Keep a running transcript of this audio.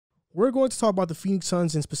we're going to talk about the Phoenix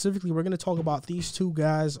Suns, and specifically we're going to talk about these two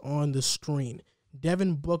guys on the screen,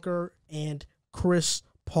 Devin Booker and Chris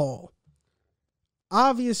Paul.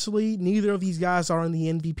 Obviously, neither of these guys are in the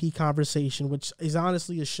MVP conversation, which is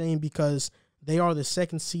honestly a shame because they are the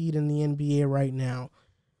second seed in the NBA right now.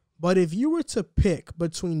 But if you were to pick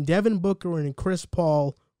between Devin Booker and Chris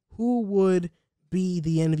Paul, who would be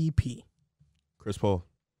the MVP? Chris Paul.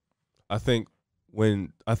 I think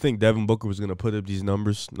Devin Booker was going to put up these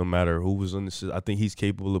numbers no matter who was on this. I think he's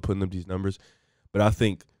capable of putting up these numbers. But I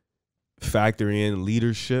think factoring in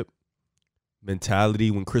leadership,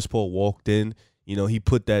 mentality, when Chris Paul walked in, you know, he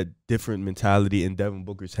put that different mentality in Devin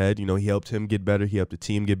Booker's head. You know, he helped him get better. He helped the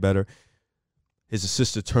team get better. His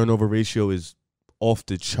assist-to-turnover ratio is off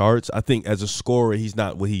the charts. I think as a scorer, he's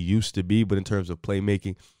not what he used to be, but in terms of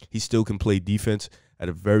playmaking, he still can play defense at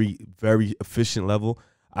a very, very efficient level.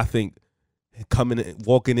 I think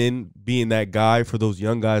walking in, being that guy for those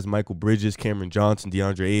young guys, Michael Bridges, Cameron Johnson,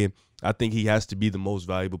 DeAndre Ayton, I think he has to be the most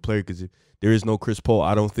valuable player because if there is no Chris Paul,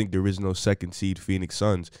 I don't think there is no second seed Phoenix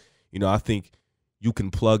Suns. You know, I think you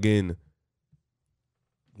can plug in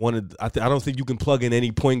I don't think you can plug in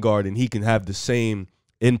any point guard and he can have the same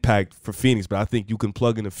impact for Phoenix, but I think you can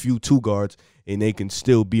plug in a few two guards and they can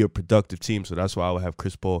still be a productive team. So that's why I would have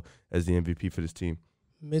Chris Paul as the MVP for this team.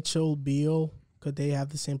 Mitchell, Beal, could they have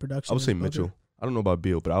the same production? I would say Mitchell. I don't know about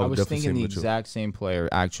Beal, but I would definitely say Mitchell. I was thinking the exact same player,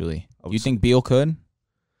 actually. You think Beal could?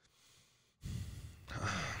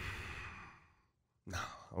 No,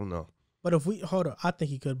 I don't know. But if we hold on, I think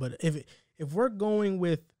he could. But if we're going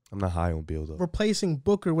with, I'm not high on Beal though. Replacing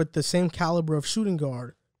Booker with the same caliber of shooting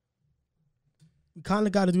guard, we kind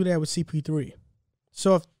of got to do that with CP3.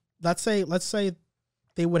 So if let's say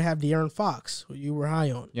they would have De'Aaron Fox, who you were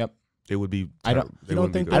high on. Yep. They would be. I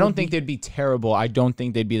don't think they'd be terrible. I don't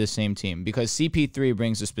think they'd be the same team because CP3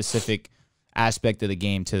 brings a specific aspect of the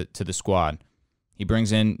game to the squad. He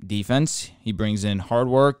brings in defense. He brings in hard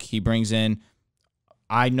work. He brings in,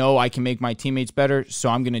 I know I can make my teammates better, so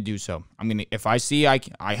I'm going to do so. If I see I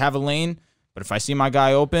have a lane, but if I see my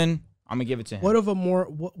guy open, I'm going to give it to him.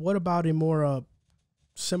 What about a more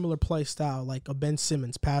similar play style, like a Ben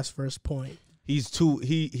Simmons pass first point? He is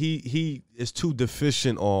too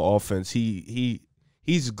deficient on offense.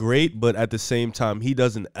 He's great, but at the same time, he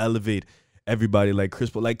doesn't elevate everybody like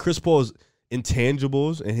Chris Paul. Like Chris Paul's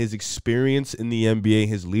intangibles and his experience in the NBA,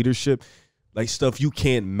 his leadership, like stuff you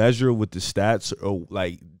can't measure with the stats, or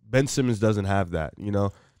like Ben Simmons doesn't have that, you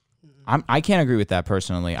know? I can't agree with that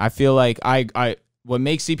personally. I feel like what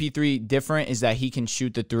makes CP3 different is that he can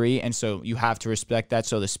shoot the three, and so you have to respect that.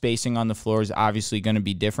 So the spacing on the floor is obviously going to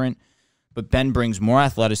be different. But Ben brings more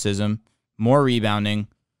athleticism, more rebounding,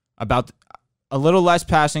 about a little less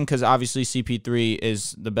passing because obviously CP3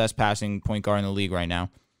 is the best passing point guard in the league right now.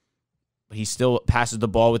 But he still passes the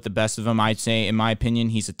ball with the best of them. I'd say, in my opinion,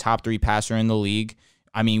 he's a top 3 passer in the league.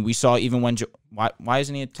 I mean, we saw even when why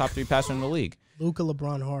isn't he a top 3 passer in the league? Luka,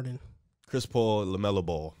 LeBron, Harden. Chris Paul, LaMelo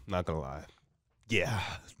Ball. Not gonna lie. Yeah.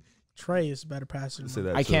 Trey is a better passer.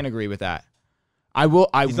 I can't agree with that. I will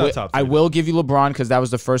give you LeBron because that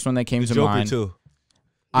was the first one that came to mind. Too.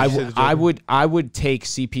 I would take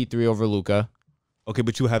CP3 over Luka. Okay,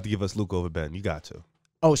 but you have to give us Luka over Ben. You got to.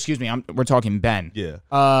 Oh, excuse me. We're talking Ben. Yeah.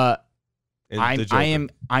 I'm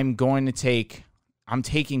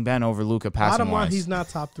taking Ben over Luka passing Bottom line, wise. He's not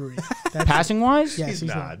top 3. Passing wise? Yes, he's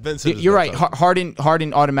not. You're right.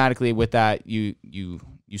 Harden automatically with that you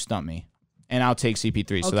stumped me. And I'll take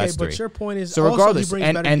CP3, so that's 3. But your point is, so regardless, also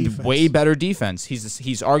he brings and way better defense.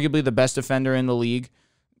 He's arguably the best defender in the league.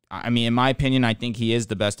 I mean, in my opinion, I think he is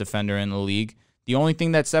the best defender in the league. The only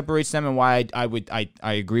thing that separates them and why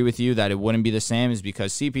I agree with you that it wouldn't be the same is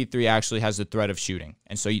because CP3 actually has the threat of shooting,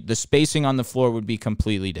 and so the spacing on the floor would be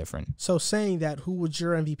completely different. So saying that, who would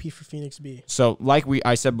your MVP for Phoenix be? So like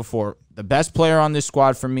I said before, the best player on this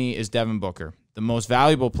squad for me is Devin Booker. The most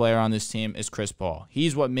valuable player on this team is Chris Paul.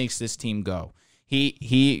 He's what makes this team go.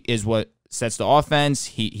 He is what sets the offense.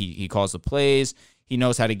 He calls the plays. He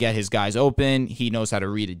knows how to get his guys open. He knows how to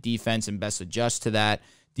read a defense and best adjust to that.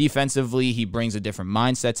 Defensively, he brings a different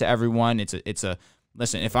mindset to everyone. It's a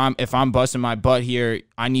listen, if I'm busting my butt here,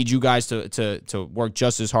 I need you guys to work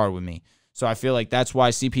just as hard with me. So I feel like that's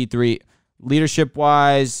why CP3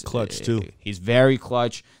 leadership-wise, clutch too. He's very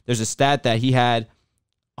clutch. There's a stat that he had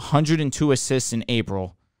 102 assists in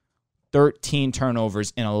April, 13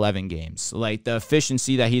 turnovers in 11 games. Like the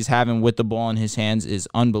efficiency that he's having with the ball in his hands is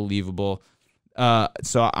unbelievable.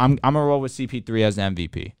 So I'm gonna roll with CP3 as the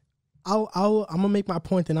MVP. I'm gonna make my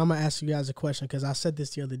point, and I'm gonna ask you guys a question because I said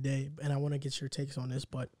this the other day, and I want to get your takes on this.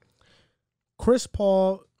 But Chris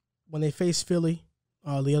Paul, when they faced Philly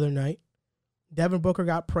the other night, Devin Booker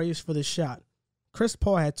got praised for this shot. Chris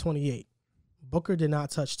Paul had 28. Booker did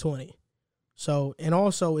not touch 20. So, and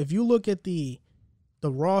also, if you look at the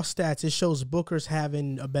raw stats, it shows Booker's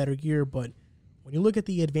having a better year, but when you look at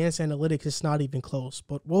the advanced analytics, it's not even close.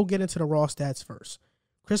 But we'll get into the raw stats first.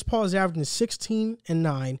 Chris Paul is averaging 16 and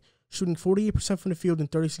 9, shooting 48% from the field and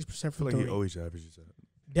 36% from three. He always averages that.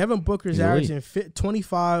 Devin Booker is averaging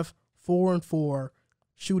 25, 4 and 4,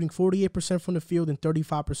 shooting 48% from the field and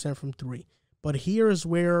 35% from three. But here is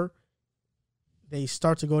where they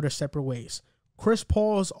start to go their separate ways. Chris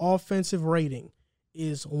Paul's offensive rating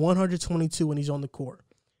is 122 when he's on the court.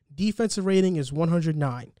 Defensive rating is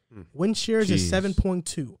 109. Win shares is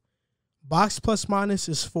 7.2. Box plus minus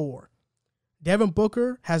is 4. Devin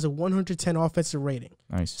Booker has a 110 offensive rating.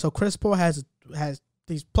 Nice. So Chris Paul has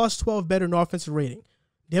these plus 12 better in offensive rating.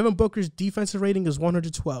 Devin Booker's defensive rating is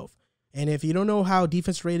 112. And if you don't know how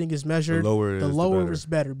defense rating is measured, the lower is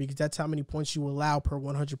better because that's how many points you allow per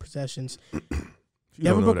 100 possessions.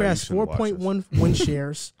 Devin Booker has 4.1 win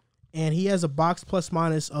shares, and he has a box plus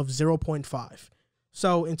minus of 0.5.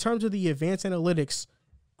 So in terms of the advanced analytics,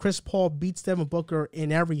 Chris Paul beats Devin Booker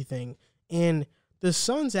in everything. And the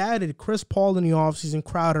Suns added Chris Paul in the offseason,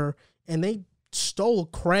 Crowder, and they stole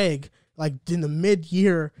Craig like in the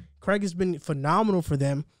mid-year. Craig has been phenomenal for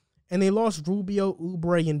them. And they lost Rubio,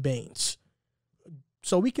 Oubre, and Baines.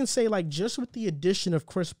 So we can say, like, just with the addition of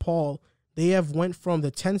Chris Paul, they have went from the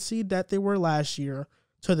 10th seed that they were last year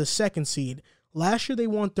to the 2nd seed. Last year they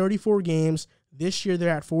won 34 games. This year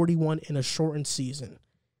they're at 41 in a shortened season.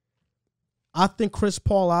 I think Chris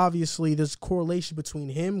Paul, obviously, there's a correlation between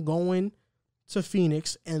him going to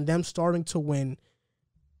Phoenix and them starting to win.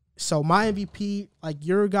 So my MVP, like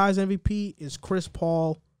your guys' MVP, is Chris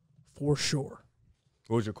Paul for sure.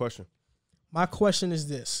 What was your question? My question is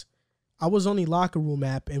this. I was on the locker room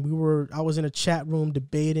app, and I was in a chat room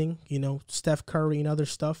debating, Steph Curry and other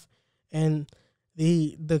stuff. And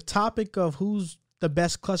the topic of who's the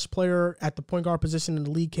best clutch player at the point guard position in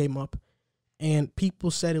the league came up. And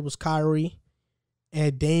people said it was Kyrie.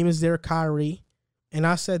 And Dame is there, Kyrie. And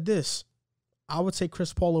I said this. I would take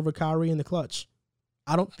Chris Paul over Kyrie in the clutch.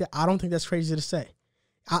 I don't think that's crazy to say.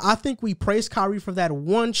 I think we praise Kyrie for that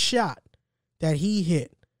one shot that he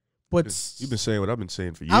hit. But you've been saying what I've been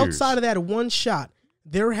saying for years. Outside of that one shot,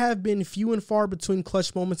 there have been few and far between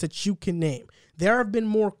clutch moments that you can name. There have been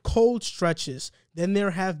more cold stretches than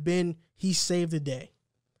there have been he saved the day.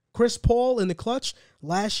 Chris Paul in the clutch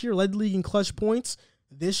last year led the league in clutch points.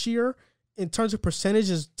 This year, in terms of percentage,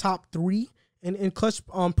 is top 3 in clutch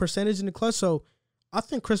percentage in the clutch. So I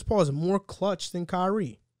think Chris Paul is more clutch than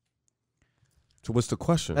Kyrie. So what's the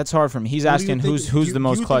question? That's hard for me. He's asking who's the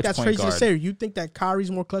most clutch point guard. That's crazy to say. You think that Kyrie's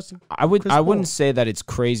more clutch than I wouldn't say that it's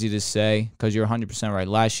crazy to say because you're 100% right.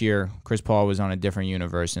 Last year, Chris Paul was on a different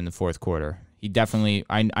universe in the fourth quarter. He definitely,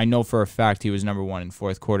 I know for a fact he was number 1 in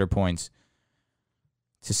fourth quarter points.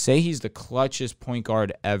 To say he's the clutchest point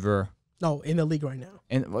guard ever. No, in the league right now.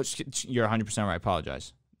 And you're 100% right. I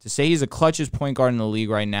apologize. To say he's the clutchest point guard in the league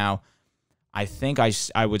right now, I think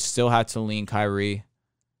I would still have to lean Kyrie.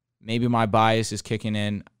 Maybe my bias is kicking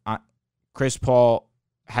in. Chris Paul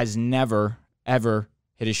has never, ever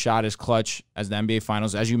hit a shot as clutch as the NBA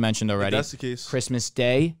Finals, as you mentioned already. If that's the case. Christmas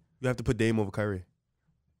Day. You have to put Dame over Kyrie.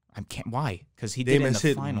 Why? Because he Dame did it in has the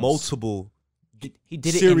hit finals. multiple. He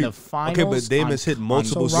did it in the finals. Okay, but Dame has hit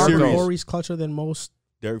multiple so Robert series. Horry's clutcher than most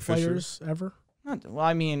Derek players Fisher. ever? Well,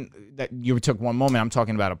 I mean, that you took one moment. I'm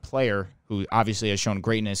talking about a player who obviously has shown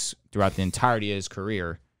greatness throughout the entirety of his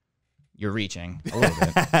career. You're reaching a little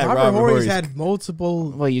bit. Robert Horry's had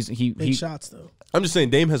multiple big shots, though. I'm just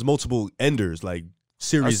saying Dame has multiple enders, like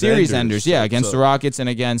series enders, yeah, against the Rockets and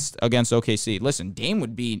against OKC. Listen, Dame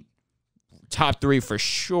would be top 3 for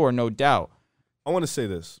sure, no doubt. I want to say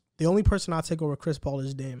this. The only person I'll take over Chris Paul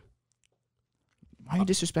is Dame. Why are you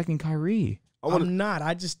disrespecting Kyrie? I'm not.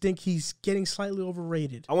 I just think he's getting slightly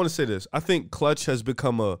overrated. I want to say this. I think clutch has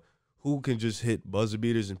become a who can just hit buzzer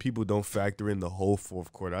beaters, and people don't factor in the whole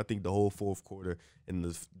fourth quarter. I think the whole fourth quarter and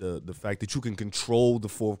the fact that you can control the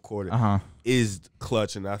fourth quarter is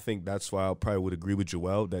clutch, and I think that's why I probably would agree with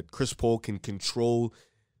Joel that Chris Paul can control.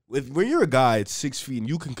 When you're a guy at 6 feet and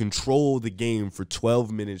you can control the game for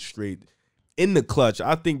 12 minutes straight in the clutch,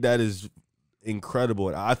 I think that is incredible.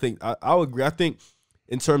 And I think I'll agree. I think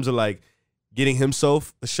in terms of like getting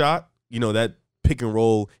himself a shot, that pick and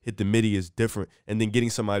roll, hit the midi is different, and then getting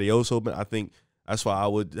somebody else open. I think that's why I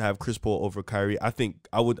would have Chris Paul over Kyrie. I think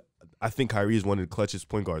Kyrie is one of the clutchest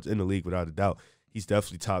point guards in the league without a doubt. He's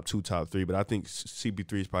definitely top 2, top 3, but I think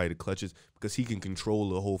CP3 is probably the clutchest because he can control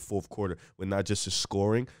the whole fourth quarter with not just his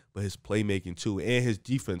scoring, but his playmaking too, and his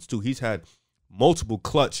defense too. He's had multiple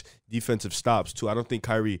clutch defensive stops too. I don't think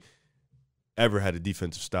Kyrie ever had a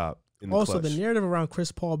defensive stop in the Also, clutch. the narrative around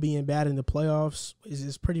Chris Paul being bad in the playoffs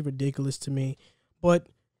is pretty ridiculous to me. But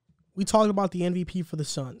we talked about the MVP for the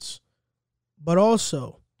Suns. But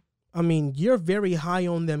also, I mean, you're very high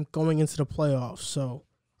on them going into the playoffs. So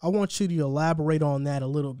I want you to elaborate on that a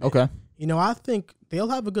little bit. Okay. You know, I think they'll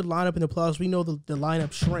have a good lineup in the playoffs. We know the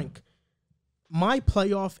lineup shrink. My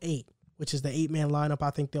playoff 8, which is the 8-man lineup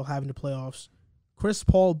I think they'll have in the playoffs. Chris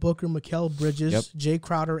Paul, Booker, Mikal Bridges, Jay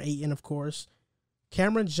Crowder, Ayton, of course.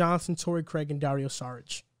 Cameron Johnson, Torrey Craig, and Dario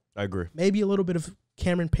Saric. I agree. Maybe a little bit of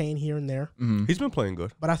Cameron Payne here and there. Mm-hmm. He's been playing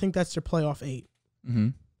good. But I think that's their playoff 8. Mm-hmm.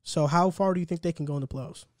 So how far do you think they can go in the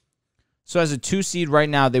playoffs? So as a 2 seed right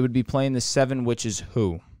now, they would be playing the 7, which is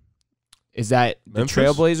who? Is that Memphis? the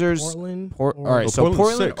Trailblazers? Portland. All right, so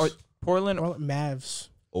Portland Portland. Mavs.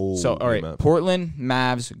 Oh, So all right, man. Portland,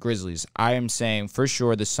 Mavs, Grizzlies. I am saying for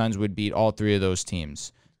sure the Suns would beat all 3 of those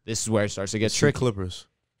teams. This is where it starts to get tricky. Clippers.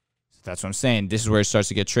 That's what I'm saying. This is where it starts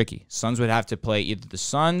to get tricky. Suns would have to play either the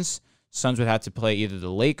Suns. Suns would have to play either the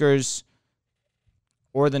Lakers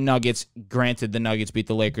or the Nuggets. Granted, the Nuggets beat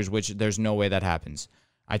the Lakers, which there's no way that happens.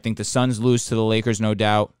 I think the Suns lose to the Lakers, no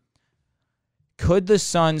doubt. Could the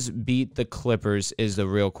Suns beat the Clippers is the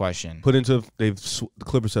real question. The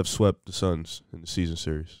Clippers have swept the Suns in the season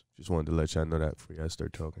series. Just wanted to let y'all know that before you guys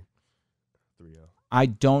start talking. 3-0. I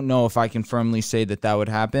don't know if I can firmly say that would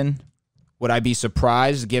happen. Would I be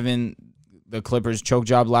surprised given the Clippers' choke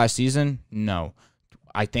job last season? No.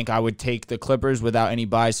 I think I would take the Clippers without any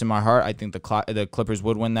bias in my heart. I think the Clippers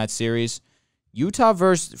would win that series. Utah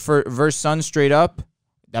versus Suns straight up,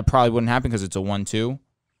 that probably wouldn't happen because it's a 1-2.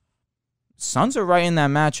 Suns are right in that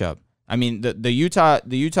matchup. I mean, the Utah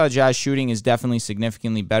Jazz shooting is definitely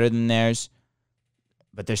significantly better than theirs,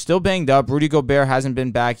 but they're still banged up. Rudy Gobert hasn't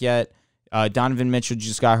been back yet. Donovan Mitchell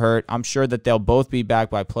just got hurt. I'm sure that they'll both be back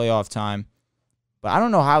by playoff time. But I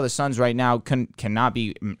don't know how the Suns right now cannot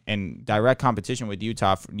be in direct competition with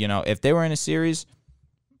Utah. You know, if they were in a series,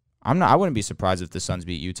 I wouldn't be surprised if the Suns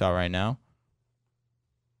beat Utah right now.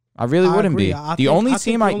 I really wouldn't agree. be. The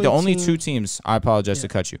only two teams, I apologize to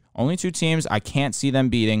cut you. Only 2 teams I can't see them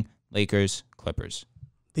beating, Lakers, Clippers.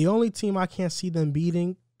 The only team I can't see them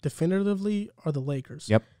beating definitively are the Lakers.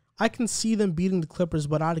 Yep. I can see them beating the Clippers,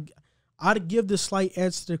 but I'd give the slight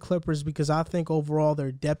edge to the Clippers because I think overall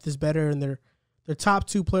their depth is better and their top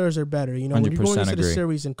 2 players are better. You know, when you're going into the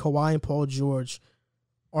series and Kawhi and Paul George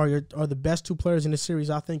are the best 2 players in the series,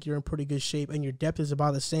 I think you're in pretty good shape and your depth is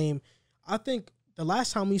about the same. I think the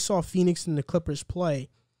last time we saw Phoenix and the Clippers play,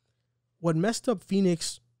 what messed up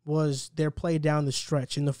Phoenix was their play down the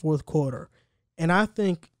stretch in the fourth quarter. And I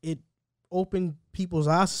think it opened people's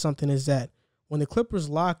eyes to something is that when the Clippers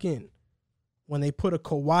lock in, when they put a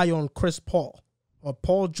Kawhi on Chris Paul or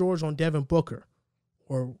Paul George on Devin Booker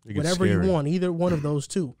or whatever you want, either one of those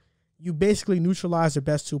 2, you basically neutralize their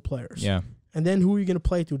best 2 players. Yeah. And then who are you going to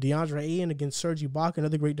play through? DeAndre Ayton against Serge Ibaka,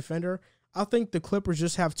 another great defender. I think the Clippers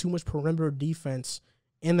just have too much perimeter defense,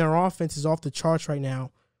 and their offense is off the charts right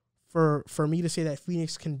now for me to say that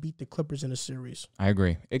Phoenix can beat the Clippers in a series. I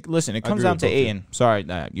agree. It comes down to Ayton. Sorry,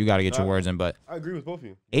 you got to get your words in, but I agree with both of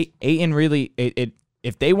you. Ayton really,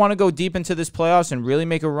 if they want to go deep into this playoffs and really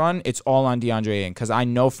make a run, it's all on DeAndre Ayton because I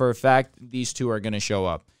know for a fact these 2 are going to show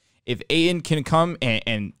up. If Ayton can come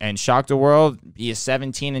and shock the world, be a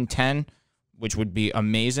 17-10, which would be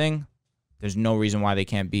amazing, there's no reason why they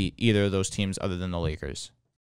can't beat either of those teams other than the Lakers.